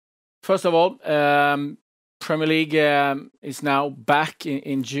first of all, Premier League is now back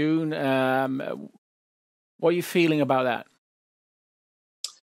in June. What are you feeling about that?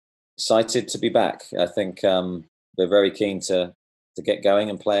 Excited to be back. I think we're very keen to get going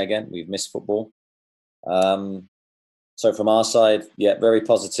and play again. We've missed football. So from our side, yeah, very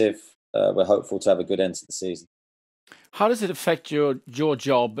positive. We're hopeful to have a good end to the season. How does it affect your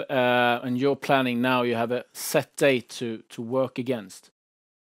job and your planning now? You have a set date to work against.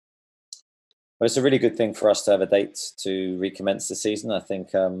 Well, it's a really good thing for us to have a date to recommence the season. I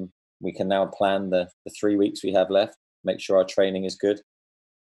think we can now plan the 3 weeks we have left, make sure our training is good,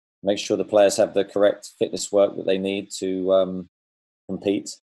 make sure the players have the correct fitness work that they need to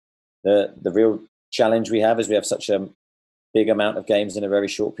compete. The real challenge we have is we have such a big amount of games in a very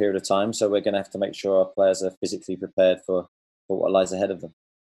short period of time, so we're going to have to make sure our players are physically prepared for what lies ahead of them.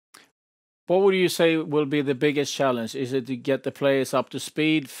 What would you say will be the biggest challenge? Is it to get the players up to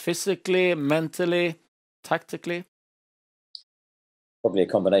speed physically, mentally, tactically? Probably a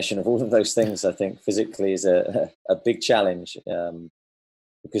combination of all of those things. I think physically is a big challenge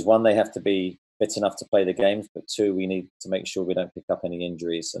because one, they have to be fit enough to play the games, but two, we need to make sure we don't pick up any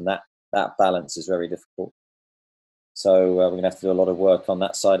injuries, and that balance is very difficult. So we're going to have to do a lot of work on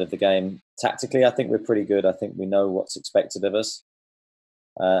that side of the game. Tactically, I think we're pretty good. I think we know what's expected of us.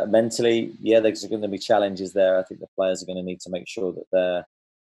 Mentally, yeah, there's going to be challenges there. I think the players are going to need to make sure that they're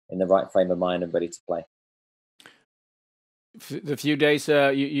in the right frame of mind and ready to play. The few days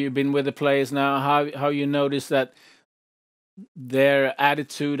you've been with the players now, how you notice that their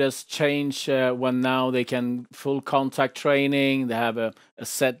attitude has changed when now they can full contact training, they have a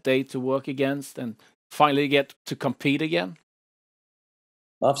set date to work against, and finally get to compete again?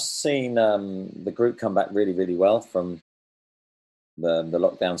 I've seen the group come back really, really well from the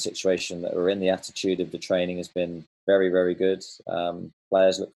lockdown situation that we're in. The attitude of the training has been very, very good.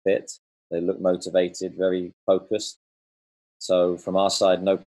 Players look fit, they look motivated, very focused. So from our side,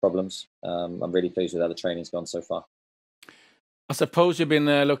 no problems. I'm really pleased with how the training's gone so far. I suppose you've been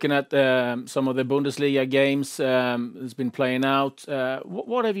looking at some of the Bundesliga games that's been playing out.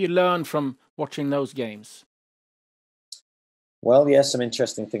 What have you learned from watching those games? Well, yeah, some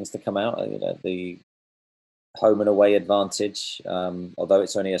interesting things to come out. The home and away advantage, although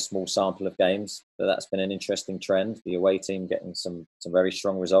it's only a small sample of games, but that's been an interesting trend. The away team getting some very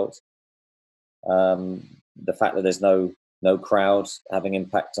strong results. The fact that there's no crowd having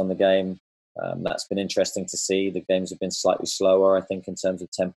impact on the game, that's been interesting to see. The games have been slightly slower, I think, in terms of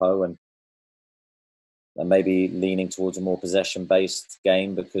tempo and maybe leaning towards a more possession-based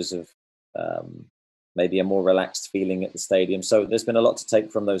game because of maybe a more relaxed feeling at the stadium. So there's been a lot to take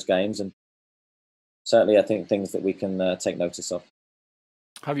from those games, and certainly I think things that we can take notice of.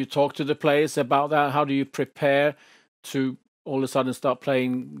 Have you talked to the players about that? How do you prepare to all of a sudden start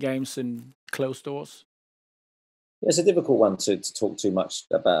playing games in closed doors? It's a difficult one to talk too much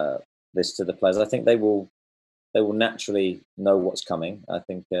about this to the players. I think they will naturally know what's coming. I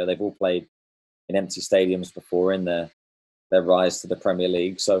think they've all played in empty stadiums before in their rise to the Premier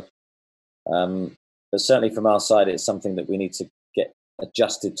League. So, but certainly from our side, it's something that we need to get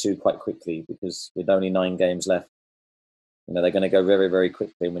adjusted to quite quickly because with only 9 games left, they're going to go very, very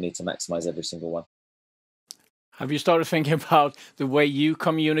quickly, and we need to maximise every single one. Have you started thinking about the way you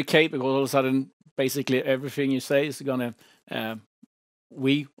communicate? Because all of a sudden, basically everything you say is going to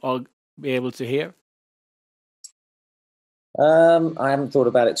we all be able to hear. I haven't thought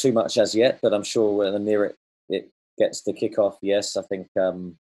about it too much as yet, but I'm sure when the nearer it gets to kick off, yes, I think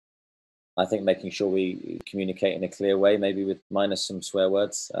making sure we communicate in a clear way, maybe with minus some swear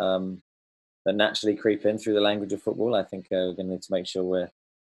words, that naturally creep in through the language of football. I think we're going to need to make sure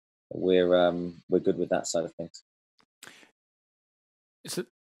we're good with that side of things. It's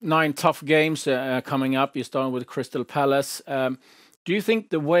 9 tough games coming up. You're starting with Crystal Palace. Do you think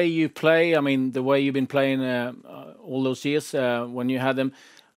the way you play, I mean, the way you've been playing all those years when you had them,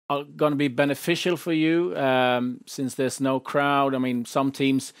 are going to be beneficial for you since there's no crowd? I mean, some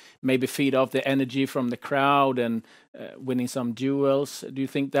teams maybe feed off the energy from the crowd and winning some duels. Do you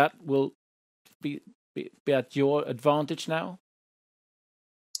think that will be at your advantage now?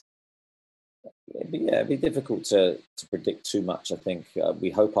 It'd be difficult to predict too much, I think. We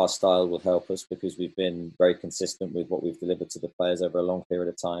hope our style will help us because we've been very consistent with what we've delivered to the players over a long period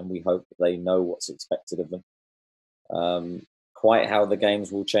of time. We hope that they know what's expected of them. Quite how the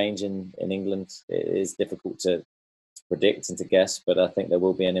games will change in England, it is difficult to predict and to guess, but I think there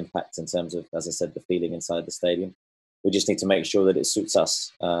will be an impact in terms of, as I said, the feeling inside the stadium. We just need to make sure that it suits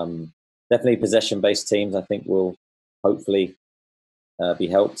us. Definitely possession-based teams, I think, will hopefully be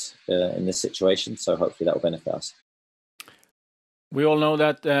helped in this situation. So hopefully that will benefit us. We all know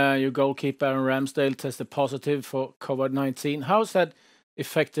that your goalkeeper Aaron Ramsdale tested positive for COVID-19. How's that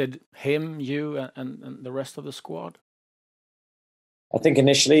affected him, you, and the rest of the squad? I think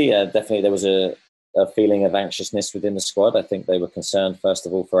initially, definitely there was a feeling of anxiousness within the squad. I think they were concerned, first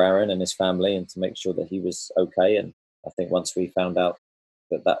of all, for Aaron and his family and to make sure that he was okay. And I think once we found out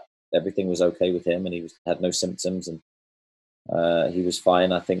that everything was okay with him and had no symptoms and he was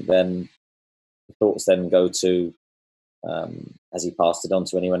fine, I think then the thoughts then go to, has he passed it on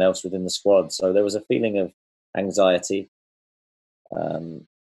to anyone else within the squad? So there was a feeling of anxiety.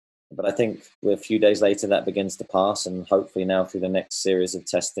 But I think a few days later that begins to pass, and hopefully now through the next series of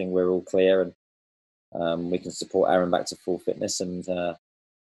testing we're all clear and we can support Aaron back to full fitness and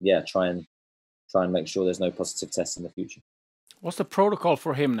try and make sure there's no positive tests in the future. What's the protocol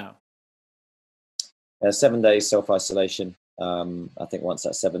for him now? 7 days self-isolation. I think once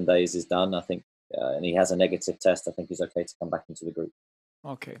that 7 days is done, I think, and he has a negative test, I think he's okay to come back into the group.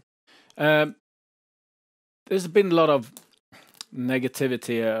 Okay. There's been a lot of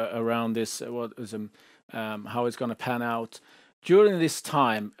negativity around this, how it's going to pan out. During this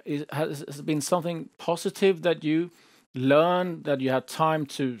time, has there been something positive that you learned, that you had time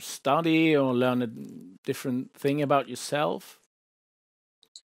to study or learn a different thing about yourself?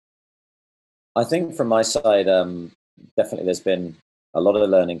 I think from my side, definitely there's been a lot of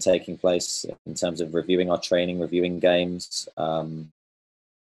learning taking place in terms of reviewing our training, reviewing games. I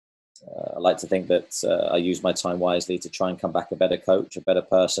like to think that I use my time wisely to try and come back a better coach, a better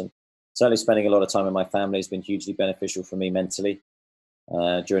person. Certainly spending a lot of time with my family has been hugely beneficial for me mentally.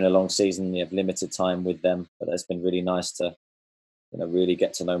 During a long season, you have limited time with them, but it's been really nice to really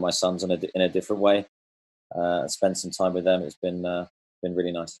get to know my sons in a different way. Spend some time with them. It's been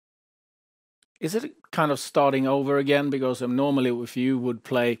really nice. Is it kind of starting over again? Because normally if you would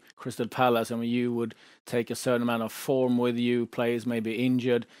play Crystal Palace and you would take a certain amount of form with you, players may be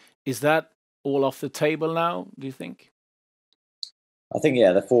injured. Is that all off the table now, do you think? I think,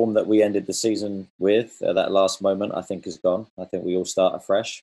 yeah, the form that we ended the season with, that last moment, I think is gone. I think we all start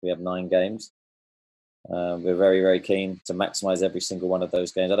afresh. We have 9 games. We're very, very keen to maximise every single one of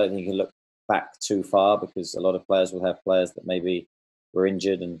those games. I don't think you can look back too far because a lot of players will have players that maybe were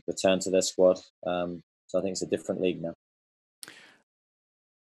injured and returned to their squad. So I think it's a different league now.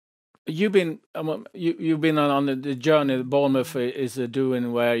 You've been on the journey that Bournemouth is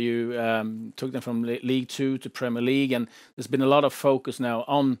doing, where you took them from League Two to Premier League, and there's been a lot of focus now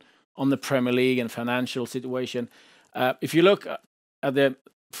on the Premier League and financial situation. If you look at the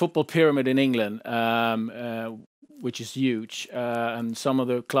football pyramid in England, which is huge, and some of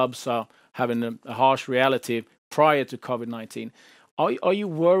the clubs are having a harsh reality prior to COVID-19, are you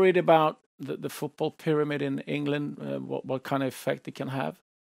worried about the football pyramid in England? What kind of effect it can have?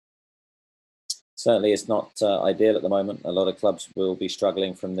 Certainly, it's not ideal at the moment. A lot of clubs will be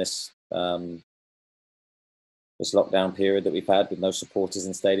struggling from this lockdown period that we've had with no supporters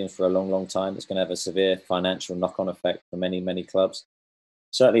in stadiums for a long, long time. It's going to have a severe financial knock-on effect for many, many clubs.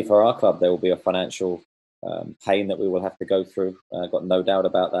 Certainly for our club, there will be a financial pain that we will have to go through. I've got no doubt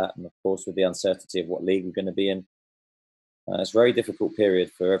about that. And of course, with the uncertainty of what league we're going to be in, it's a very difficult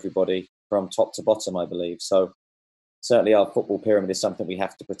period for everybody from top to bottom, I believe. So certainly our football pyramid is something we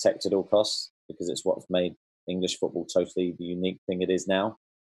have to protect at all costs, because it's what's made English football totally the unique thing it is now.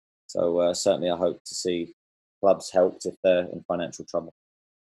 So certainly I hope to see clubs helped if they're in financial trouble.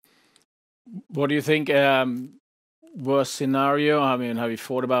 What do you think? Worst scenario? I mean, have you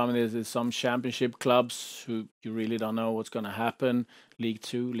thought about? I mean, there's some championship clubs who you really don't know what's going to happen. League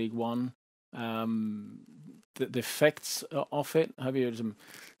Two, League One. The effects of it. Have you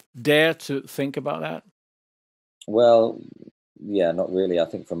dare to think about that? Well, yeah, not really. I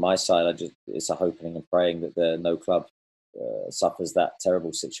think from my side, it's a hoping and praying that no club suffers that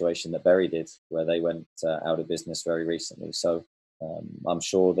terrible situation that Bury did, where they went out of business very recently. So I'm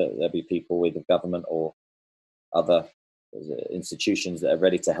sure that there'll be people with the government or other institutions that are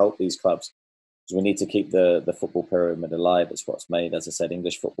ready to help these clubs, because we need to keep the football pyramid alive. It's what's made, as I said,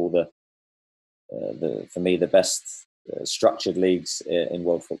 English football for me the best structured leagues in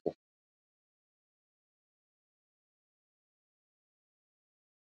world football.